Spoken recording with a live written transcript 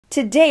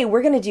Today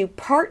we're going to do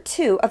part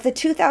 2 of the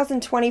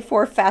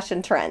 2024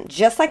 fashion trend.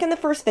 Just like in the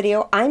first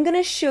video, I'm going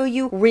to show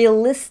you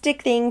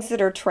realistic things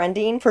that are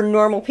trending for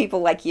normal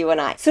people like you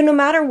and I. So no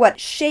matter what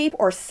shape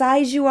or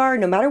size you are,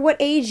 no matter what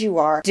age you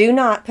are, do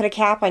not put a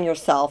cap on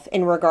yourself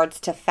in regards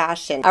to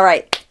fashion. All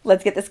right,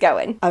 let's get this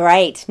going. All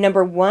right,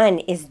 number 1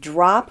 is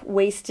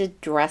drop-waisted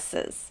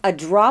dresses. A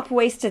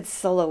drop-waisted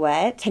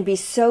silhouette can be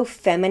so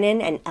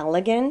feminine and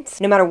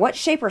elegant. No matter what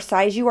shape or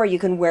size you are, you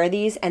can wear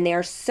these and they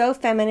are so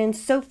feminine,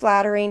 so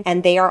flattering,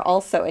 and they are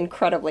also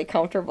incredibly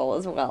comfortable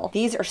as well.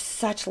 These are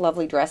such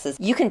lovely dresses.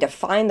 You can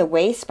define the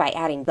waist by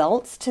adding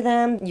belts to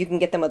them. You can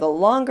get them with a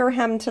longer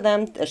hem to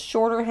them, a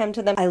shorter hem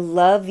to them. I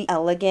love the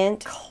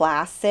elegant,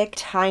 classic,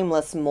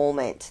 timeless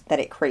moment that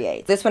it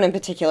creates. This one in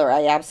particular,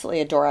 I absolutely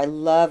adore. I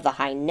love the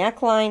high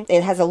neckline.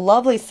 It has a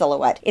lovely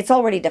silhouette. It's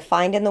already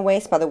defined in the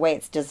waist by the way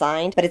it's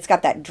designed, but it's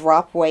got that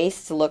drop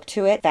waist look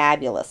to it.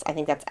 Fabulous. I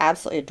think that's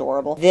absolutely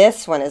adorable.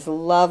 This one is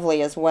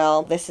lovely as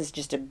well. This is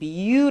just a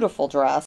beautiful dress.